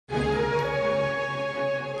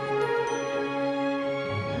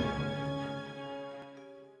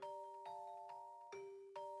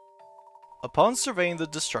Upon surveying the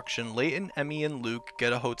destruction, Layton, Emmy, and Luke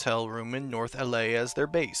get a hotel room in North LA as their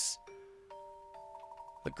base.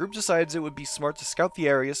 The group decides it would be smart to scout the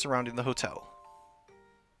area surrounding the hotel.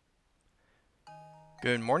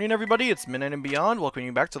 Good morning, everybody. It's Midnight and Beyond, welcoming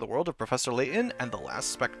you back to the world of Professor Layton and the Last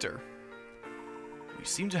Specter. We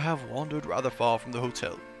seem to have wandered rather far from the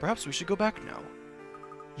hotel. Perhaps we should go back now.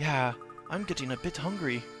 Yeah, I'm getting a bit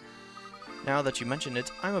hungry. Now that you mention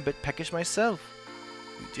it, I'm a bit peckish myself.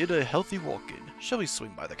 We did a healthy walk-in. Shall we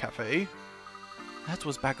swing by the cafe? That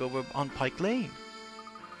was back over on Pike Lane.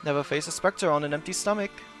 Never face a Specter on an empty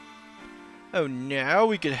stomach. Oh, now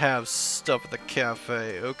we could have stuff at the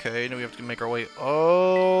cafe. Okay, now we have to make our way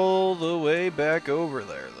all the way back over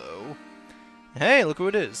there, though. Hey, look who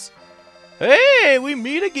it is. Hey, we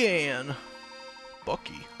meet again.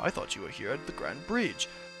 Bucky, I thought you were here at the Grand Bridge.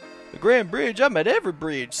 The Grand Bridge? I'm at every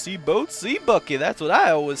bridge. See boats, see Bucky. That's what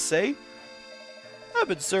I always say. I've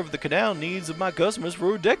been serving the canal needs of my customers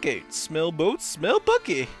for a decade. Smell boats, smell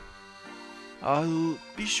Bucky. I'll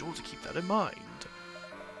be sure to keep that in mind.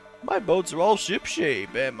 My boats are all ship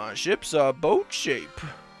shape, and my ships are boat shape.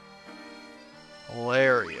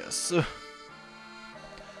 Hilarious. The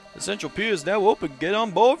Central Pier is now open. Get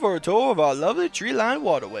on board for a tour of our lovely tree-lined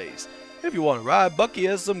waterways. If you want to ride, Bucky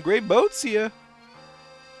has some great boats here.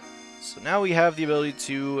 So now we have the ability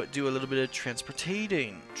to do a little bit of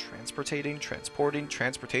transportationing.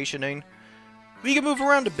 We can move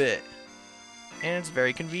around a bit. And it's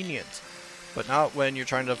very convenient. But not when you're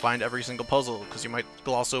trying to find every single puzzle, because you might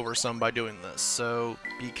gloss over some by doing this, so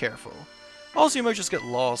be careful. Also, you might just get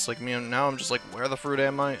lost, like me, now I'm just like, where the fruit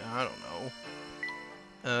am I? I don't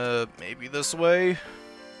know. Maybe this way?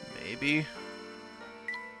 Maybe.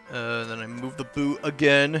 Then I move the boot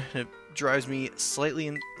again, and it drives me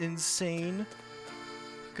slightly insane.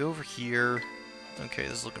 Go over here. Okay,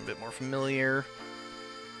 this is looking a bit more familiar.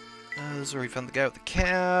 This is where we found the guy with the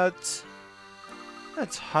cat.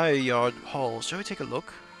 That's High Yard Hall. Shall we take a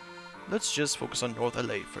look? Let's just focus on North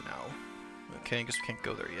LA for now. Okay, I guess we can't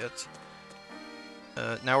go there yet.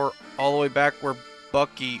 Now we're all the way back where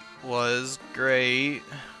Bucky was. Great.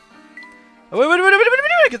 Oh,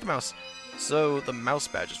 wait, get the mouse. So, the mouse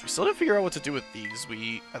badges. We still didn't figure out what to do with these.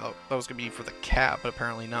 I thought that was going to be for the cat, but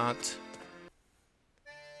apparently not.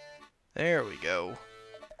 There we go.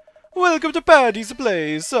 Welcome to Patty's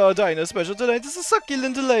Place. Our diner special tonight is a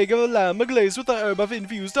succulent leg of a lamb glazed with a herb of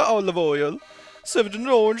infused olive oil, served in an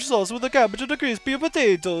orange sauce with a cabbage and a crispy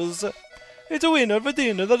potatoes. It's a winner for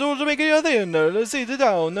dinner that will make you thinner. Let's sit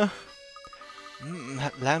down.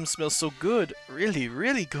 That lamb smells so good. Really,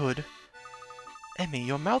 really good. Emmy,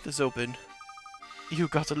 your mouth is open. You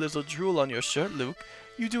got a little drool on your shirt, Luke.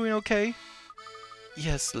 You doing okay?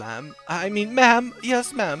 Yes, ma'am.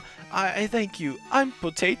 Yes, ma'am. I thank you. I'm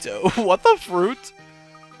Potato. What the fruit?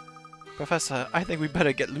 Professor, I think we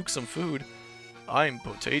better get Luke some food. I'm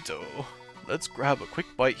Potato. Let's grab a quick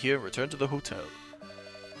bite here and return to the hotel.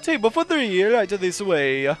 Table for 3, right this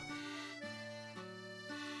way.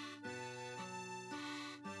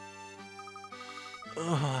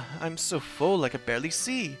 I'm so full I can barely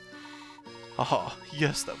see. Haha,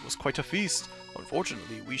 yes, that was quite a feast.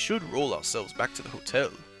 Unfortunately, we should roll ourselves back to the hotel.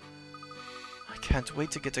 I can't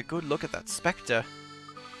wait to get a good look at that Specter.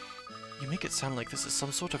 You make it sound like this is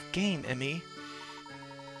some sort of game, Emmy.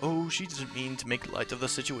 Oh, she didn't mean to make light of the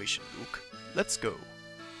situation, Luke. Let's go.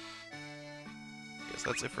 Guess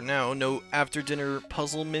that's it for now. No after-dinner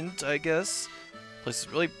puzzlement, I guess. Place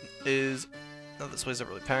really is... No, this place is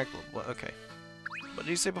really packed. Okay. What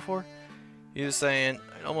did you say before? He was saying,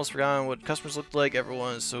 I'd almost forgotten what customers looked like.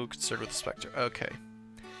 Everyone is so concerned with the Specter. Okay.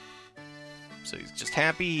 So he's just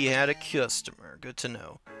happy he had a customer. Good to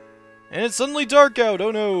know. And it's suddenly dark out.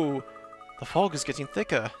 Oh no. The fog is getting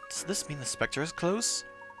thicker. Does this mean the Specter is close?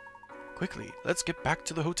 Quickly, let's get back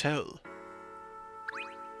to the hotel.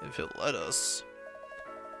 If he'll let us.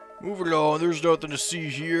 Move along. There's nothing to see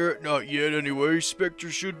here. Not yet anyway. Specter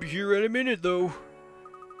should be here any minute though.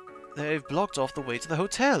 They've blocked off the way to the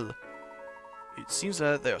hotel. It seems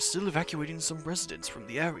that they are still evacuating some residents from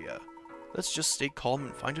the area. Let's just stay calm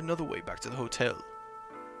and find another way back to the hotel.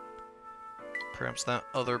 Perhaps that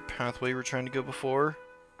other pathway we were trying to go before?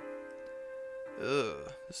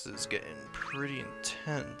 Ugh, this is getting pretty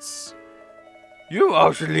intense. You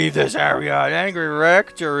all should leave this area. An angry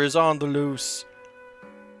rector is on the loose.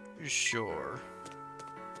 Sure.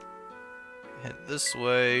 Head this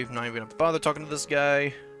way. I'm not even gonna bother talking to this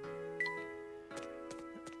guy.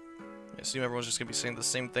 I assume everyone's just gonna be saying the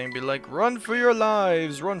same thing, be like, run for your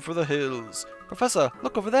lives, run for the hills. Professor,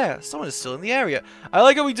 look over there, someone is still in the area. I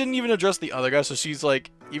like how we didn't even address the other guy, so she's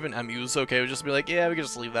like, even Emmy was okay, would just be like, yeah, we can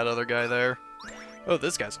just leave that other guy there. Oh,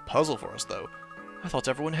 this guy's a puzzle for us, though. I thought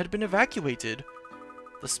everyone had been evacuated.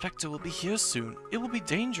 The Specter will be here soon. It will be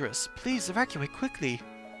dangerous. Please evacuate quickly.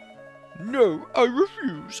 No, I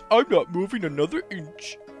refuse. I'm not moving another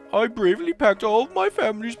inch. I bravely packed all of my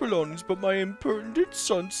family's belongings, but my impertinent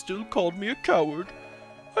son still called me a coward.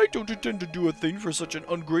 I don't intend to do a thing for such an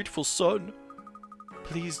ungrateful son.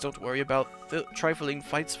 Please don't worry about the trifling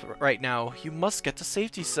fights right now. You must get to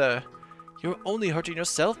safety, sir. You're only hurting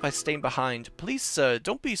yourself by staying behind. Please, sir,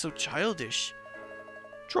 don't be so childish.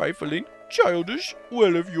 Trifling? Childish?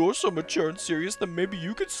 Well, if you're so mature and serious, then maybe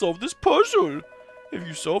you can solve this puzzle. If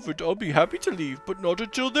you solve it, I'll be happy to leave, but not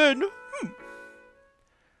until then.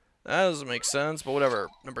 That doesn't make sense, but whatever.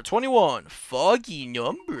 Number 21, foggy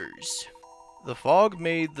numbers. The fog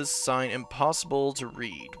made this sign impossible to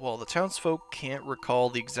read. While the townsfolk can't recall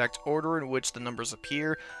the exact order in which the numbers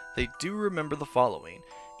appear, they do remember the following.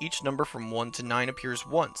 Each number from 1 to 9 appears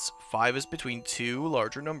once. 5 is between two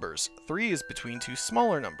larger numbers. 3 is between two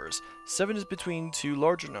smaller numbers. 7 is between two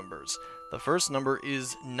larger numbers. The first number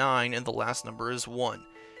is 9 and the last number is 1.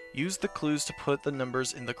 Use the clues to put the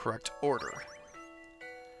numbers in the correct order.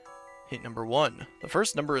 Hint number 1. The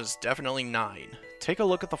first number is definitely 9. Take a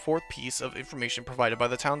look at the fourth piece of information provided by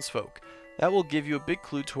the townsfolk. That will give you a big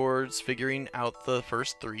clue towards figuring out the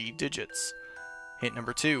first 3 digits. Hint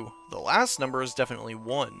number 2. The last number is definitely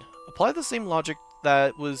 1. Apply the same logic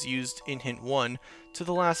that was used in hint 1 to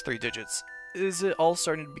the last 3 digits. Is it all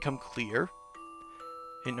starting to become clear?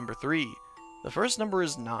 Hint number 3. The first number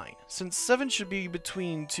is 9. Since 7 should be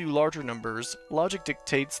between two larger numbers, logic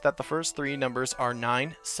dictates that the first 3 numbers are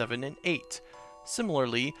 9, 7, and 8.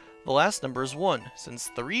 Similarly, the last number is 1.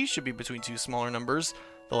 Since 3 should be between two smaller numbers,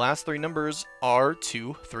 the last 3 numbers are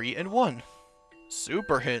 2, 3, and 1.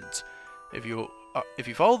 Super hint! If you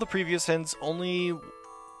follow the previous hints, only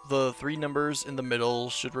the 3 numbers in the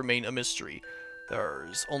middle should remain a mystery.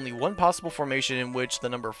 There's only one possible formation in which the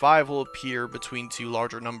number 5 will appear between two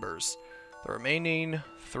larger numbers. The remaining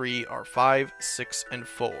 3 are 5, 6, and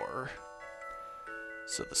 4.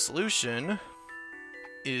 So the solution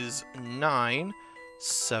is 9,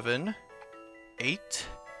 7, 8,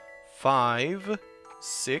 5,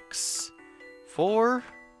 6, 4,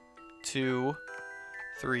 2,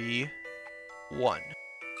 3, 1.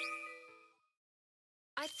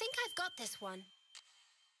 I think I've got this one.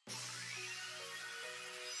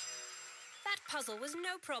 That puzzle was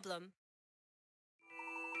no problem.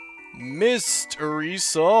 Mystery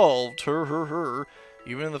solved! Her.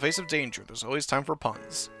 Even in the face of danger, there's always time for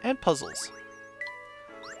puns. And puzzles.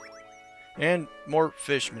 And more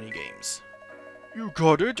fish minigames. You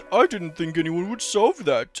got it? I didn't think anyone would solve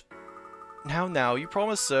that. Now, you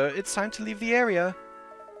promised, sir. It's time to leave the area.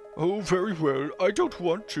 Oh, very well. I don't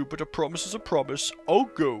want to, but a promise is a promise. I'll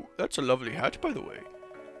go. That's a lovely hat, by the way.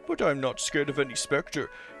 But I'm not scared of any Specter.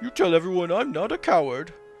 You tell everyone I'm not a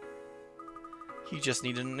coward. He just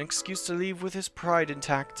needed an excuse to leave with his pride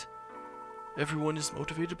intact. Everyone is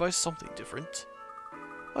motivated by something different.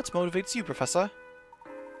 What motivates you, Professor?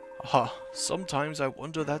 Aha, sometimes I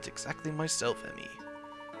wonder that exactly myself, Emmy.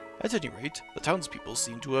 At any rate, the townspeople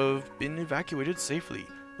seem to have been evacuated safely.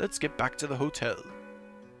 Let's get back to the hotel.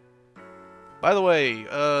 By the way,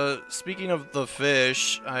 speaking of the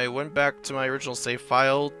fish, I went back to my original save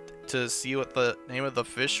file to see what the name of the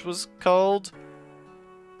fish was called.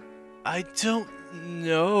 I don't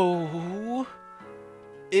know.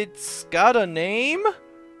 It's got a name?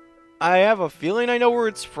 I have a feeling I know where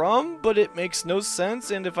it's from, but it makes no sense,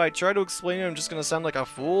 and if I try to explain it, I'm just going to sound like a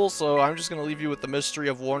fool, so I'm just going to leave you with the mystery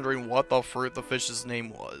of wondering what the fruit the fish's name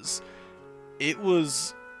was. It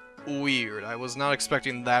was weird. I was not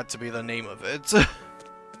expecting that to be the name of it. I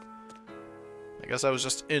guess I was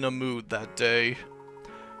just in a mood that day.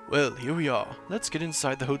 Well, here we are. Let's get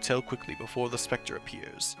inside the hotel quickly before the Specter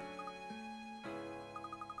appears.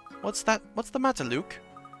 What's that? What's the matter, Luke?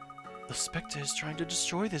 The Specter is trying to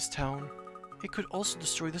destroy this town. It could also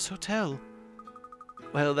destroy this hotel.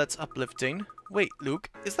 Well, that's uplifting. Wait, Luke,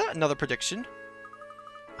 is that another prediction?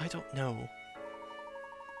 I don't know.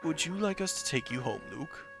 Would you like us to take you home,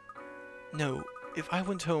 Luke? No, if I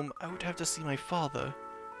went home, I would have to see my father.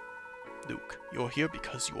 Luke, you're here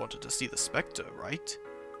because you wanted to see the Specter, right?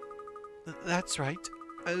 That's right.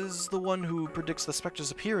 As the one who predicts the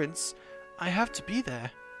Specter's appearance, I have to be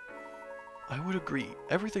there. I would agree.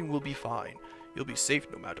 Everything will be fine. You'll be safe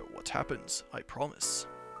no matter what happens, I promise.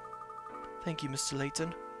 Thank you, Mr.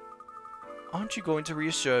 Layton. Aren't you going to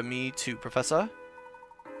reassure me too, Professor?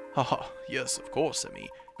 Haha, yes, of course, Emmy.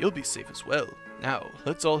 You'll be safe as well. Now,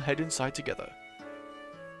 let's all head inside together.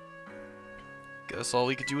 Guess all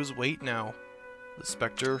we could do is wait now. The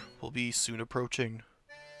Specter will be soon approaching.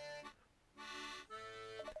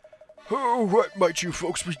 Oh, what might you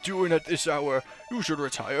folks be doing at this hour? You should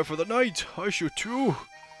retire for the night. I should too.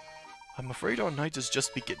 I'm afraid our night is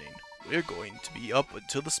just beginning. We're going to be up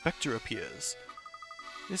until the Specter appears.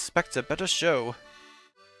 This Specter better show.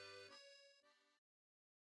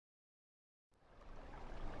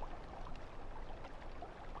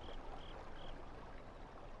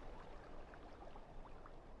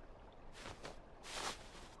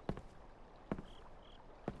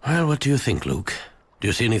 Well, what do you think, Luke? Do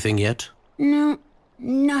you see anything yet? No,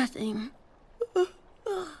 nothing. I'm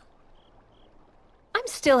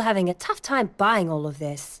still having a tough time buying all of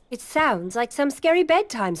this. It sounds like some scary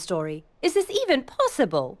bedtime story. Is this even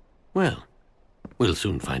possible? Well, we'll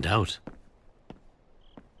soon find out.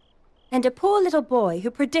 And a poor little boy who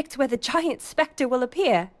predicts where the giant Specter will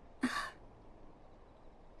appear.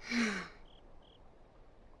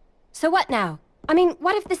 So what now? I mean,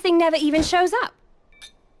 what if this thing never even shows up?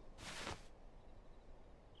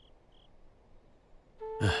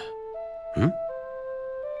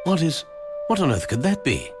 What on earth could that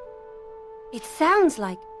be? It sounds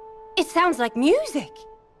like music.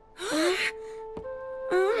 The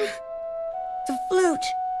flute.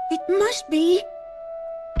 It must be.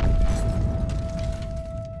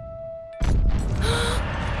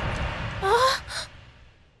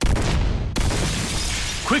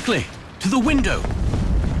 Quickly, to the window!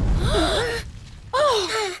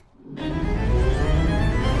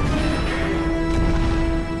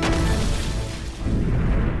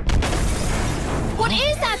 What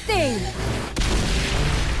is that thing?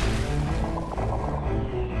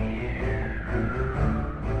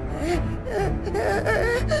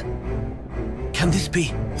 Can this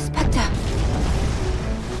be? Specter.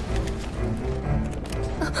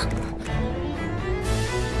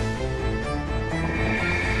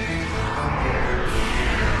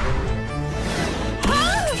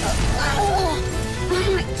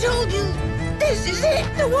 I told you! This is it!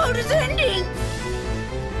 The world is ending!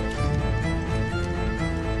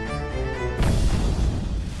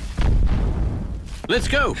 Let's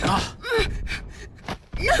go!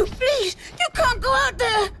 No, please! You can't go out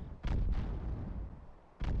there!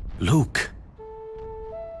 Luke.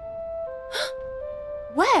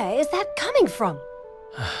 Where is that coming from?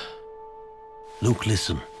 Luke,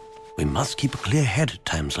 listen. We must keep a clear head at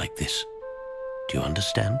times like this. Do you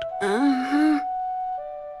understand? Uh-huh.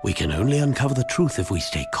 We can only uncover the truth if we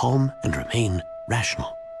stay calm and remain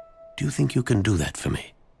rational. Do you think you can do that for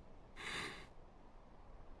me?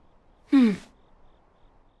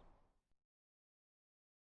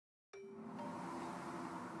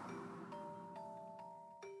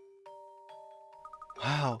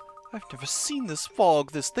 Wow, I've never seen this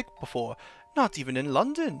fog this thick before, not even in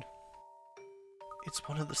London. It's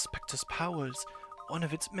one of the Specter's powers, one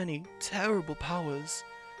of its many terrible powers.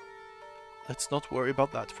 Let's not worry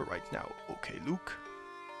about that for right now, okay, Luke?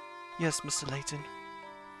 Yes, Mr. Layton.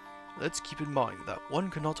 Let's keep in mind that one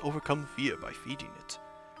cannot overcome fear by feeding it.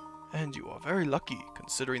 And you are very lucky,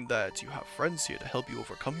 considering that you have friends here to help you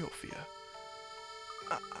overcome your fear.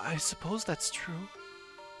 I suppose that's true.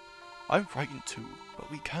 I'm frightened too, but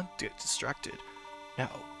we can't get distracted. Now,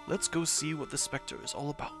 let's go see what the Specter is all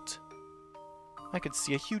about. I can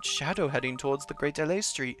see a huge shadow heading towards the Great LA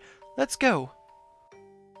Street. Let's go!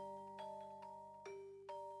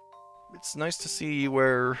 It's nice to see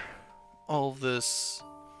where all of this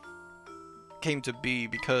came to be,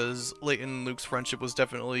 because Layton and Luke's friendship was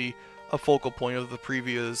definitely a focal point of the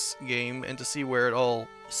previous game, and to see where it all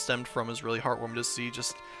stemmed from is really heartwarming to see.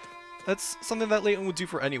 That's something that Layton would do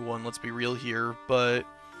for anyone, let's be real here, but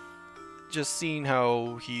just seeing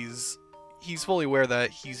how he's fully aware that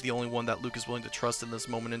he's the only one that Luke is willing to trust in this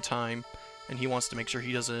moment in time, and he wants to make sure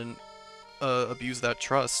he doesn't abuse that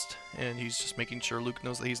trust, and he's just making sure Luke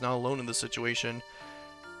knows that he's not alone in this situation.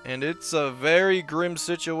 And it's a very grim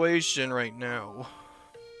situation right now.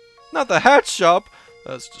 Not the hat shop!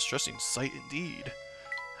 That's a distressing sight indeed.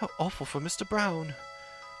 How awful for Mr. Brown.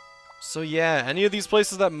 So yeah, any of these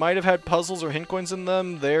places that might have had puzzles or hint coins in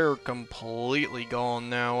them, they're completely gone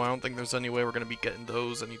now. I don't think there's any way we're going to be getting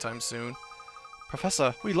those anytime soon.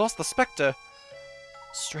 Professor, we lost the Specter!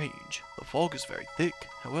 Strange. The fog is very thick.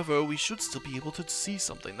 However, we should still be able to see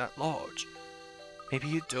something that large.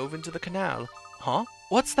 Maybe it dove into the canal. Huh?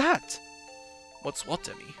 What's that? What's what,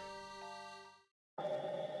 Emmy?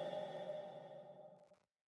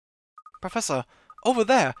 Professor, over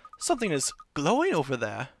there! Something is glowing over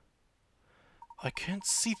there! I can't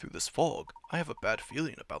see through this fog. I have a bad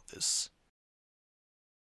feeling about this.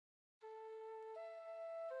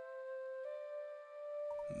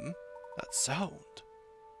 That sound.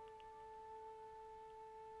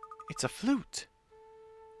 It's a flute.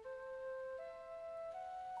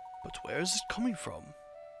 But But where is it coming from?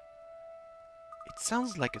 It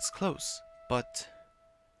sounds like it's close, but...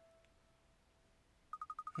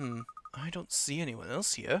 I don't see anyone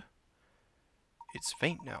else here. It's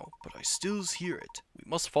faint now, but I still hear it. We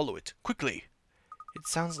must follow it, quickly! It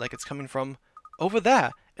sounds like it's coming from over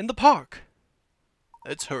there, in the park!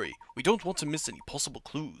 Let's hurry. We don't want to miss any possible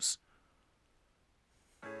clues.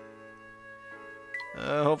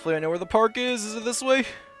 Hopefully I know where the park is. Is it this way?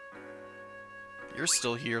 You're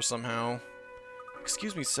still here somehow.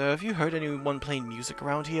 Excuse me, sir. Have you heard anyone playing music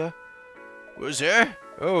around here? Was there?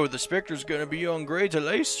 Oh, the Specter's gonna be on Grey to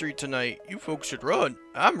Lay Street tonight. You folks should run.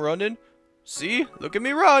 I'm running. See? Look at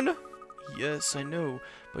me run! Yes, I know.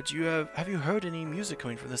 But have you heard any music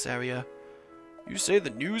coming from this area? You say the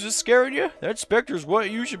news is scaring you? That Specter's what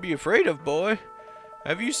you should be afraid of, boy.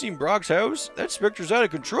 Have you seen Brock's house? That Specter's out of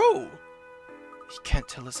control. He can't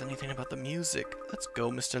tell us anything about the music. Let's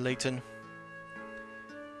go, Mr. Layton.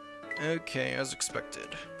 Okay, as expected.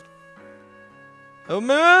 Oh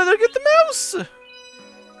man, look at the mouse!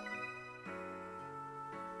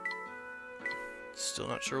 Still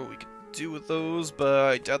not sure what we can do with those, but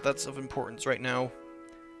I doubt that's of importance right now.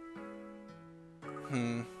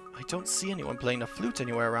 I don't see anyone playing a flute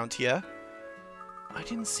anywhere around here. I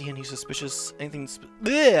didn't see any suspicious...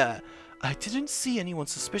 I didn't see anyone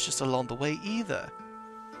suspicious along the way either.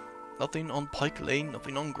 Nothing on Pike Lane,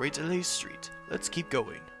 nothing on Great Lay Street. Let's keep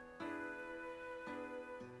going.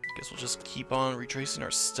 Guess we'll just keep on retracing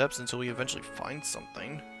our steps until we eventually find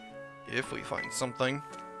something. If we find something.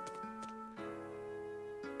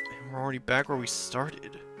 And we're already back where we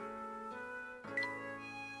started.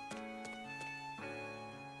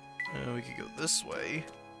 We could go this way.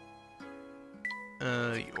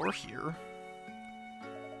 You're here.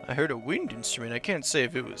 I heard a wind instrument. I can't say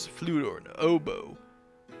if it was a flute or an oboe.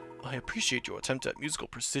 I appreciate your attempt at musical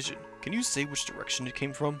precision. Can you say which direction it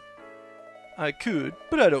came from? I could,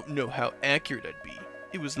 but I don't know how accurate I'd be.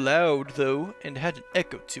 It was loud, though, and had an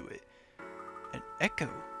echo to it. An echo?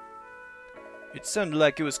 It sounded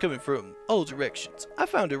like it was coming from all directions. I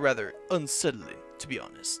found it rather unsettling, to be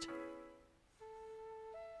honest.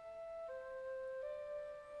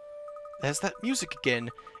 There's that music again.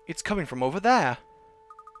 It's coming from over there.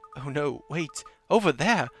 Oh no, wait. Over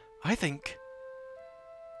there, I think.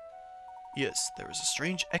 Yes, there is a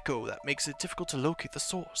strange echo that makes it difficult to locate the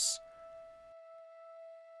source.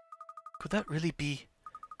 Could that really be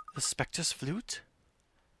the Specter's flute?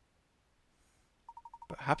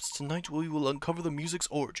 Perhaps tonight we will uncover the music's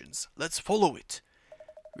origins. Let's follow it.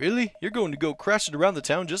 Really? You're going to go crashing around the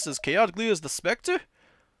town just as chaotically as the Specter?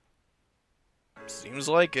 Seems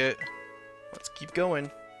like it. Let's keep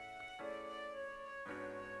going.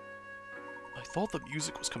 I thought the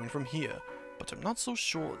music was coming from here, but I'm not so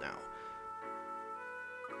sure now.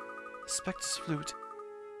 The Specter's flute.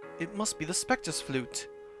 It must be the Specter's flute.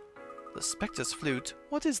 The Specter's flute?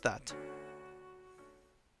 What is that?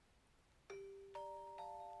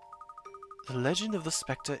 The legend of the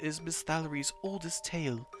Specter is Miss Thallery's oldest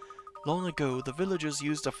tale. Long ago, the villagers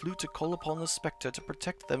used a flute to call upon the Specter to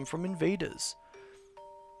protect them from invaders.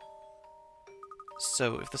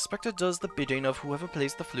 So, if the Specter does the bidding of whoever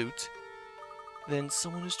plays the flute, then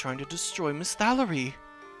someone is trying to destroy Miss Thallery.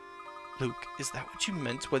 Luke, is that what you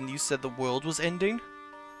meant when you said the world was ending?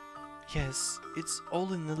 Yes, it's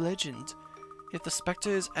all in the legend. If the Specter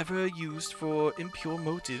is ever used for impure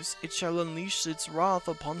motives, it shall unleash its wrath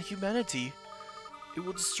upon humanity. It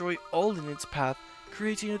will destroy all in its path,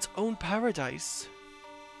 creating its own paradise.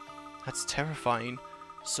 That's terrifying.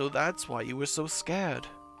 So that's why you were so scared.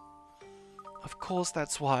 Of course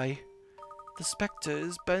that's why. The Specter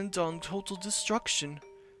is bent on total destruction.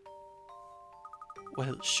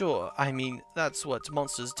 Well, sure, I mean, that's what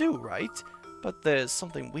monsters do, right? But there's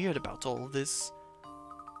something weird about all of this.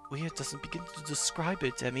 Weird doesn't begin to describe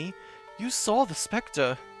it, Emmy. You saw the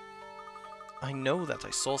Specter. I know that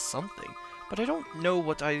I saw something, but I don't know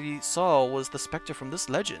what I saw was the Specter from this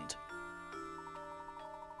legend.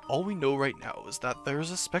 All we know right now is that there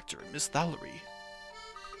is a Specter in Miss Thallery.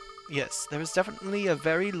 Yes, there is definitely a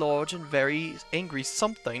very large and very angry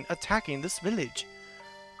something attacking this village.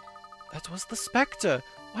 That was the Specter.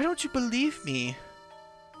 Why don't you believe me?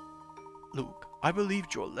 Luke, I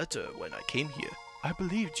believed your letter when I came here. I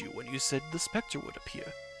believed you when you said the Specter would appear.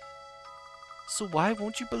 So why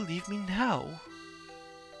won't you believe me now?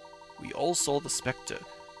 We all saw the Specter,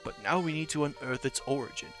 but now we need to unearth its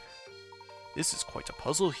origin. This is quite a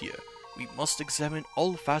puzzle here. We must examine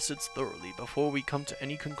all facets thoroughly before we come to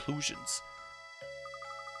any conclusions.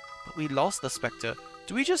 But we lost the Specter.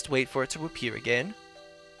 Do we just wait for it to appear again?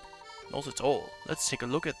 Not at all. Let's take a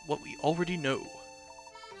look at what we already know.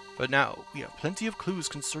 But now, we have plenty of clues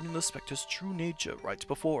concerning the Specter's true nature right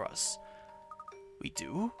before us. We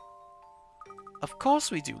do? Of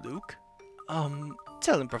course we do, Luke.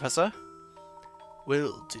 Tell him, Professor.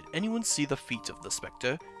 Well, did anyone see the feet of the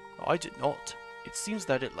Specter? I did not. It seems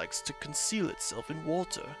that it likes to conceal itself in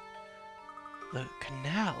water. The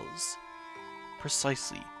canals?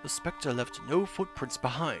 Precisely. The Specter left no footprints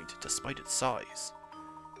behind, despite its size.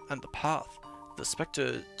 And the path the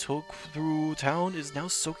Specter took through town is now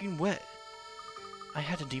soaking wet. I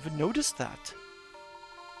hadn't even noticed that.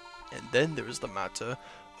 And then there is the matter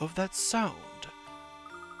of that sound.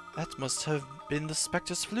 That must have been the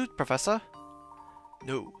Specter's flute, Professor.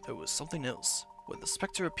 No, there was something else. When the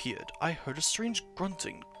Specter appeared, I heard a strange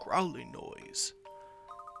grunting, growling noise.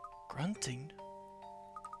 Grunting?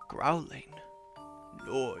 Growling.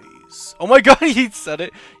 Noise. Oh my god, he said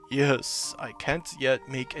it! Yes, I can't yet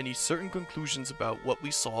make any certain conclusions about what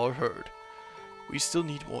we saw or heard. We still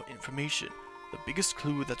need more information. The biggest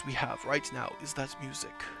clue that we have right now is that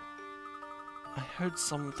music. I heard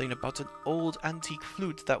something about an old antique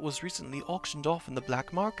flute that was recently auctioned off in the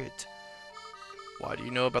black market. Why do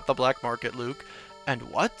you know about the black market, Luke? And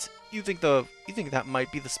what? You think that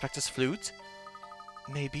might be the Specter's flute?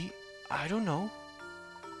 Maybe. I don't know.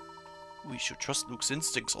 We should trust Luke's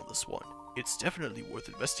instincts on this one. It's definitely worth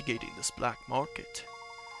investigating this black market.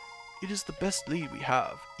 It is the best lead we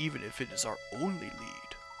have, even if it is our only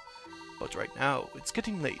lead. But right now, it's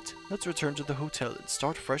getting late. Let's return to the hotel and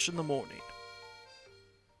start fresh in the morning.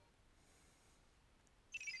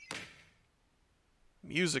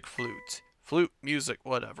 Music flute. Flute, music,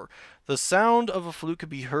 whatever. The sound of a flute could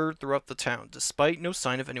be heard throughout the town, despite no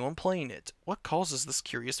sign of anyone playing it. What causes this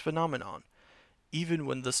curious phenomenon? Even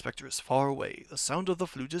when the Specter is far away, the sound of the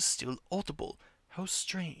flute is still audible. How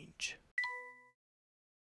strange.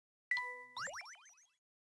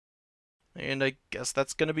 And I guess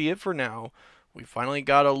that's gonna be it for now. We finally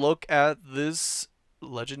got a look at this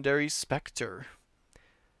legendary Specter.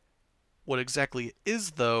 What exactly it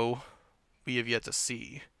is, though, we have yet to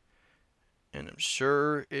see. And I'm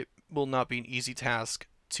sure it will not be an easy task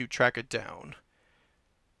to track it down.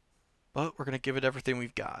 But we're going to give it everything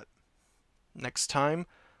we've got. Next time,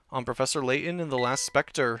 on Professor Layton and the Last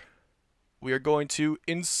Specter, we are going to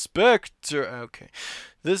Inspector. Okay.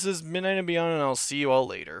 This is Midnight and Beyond, and I'll see you all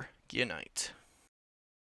later. Good night.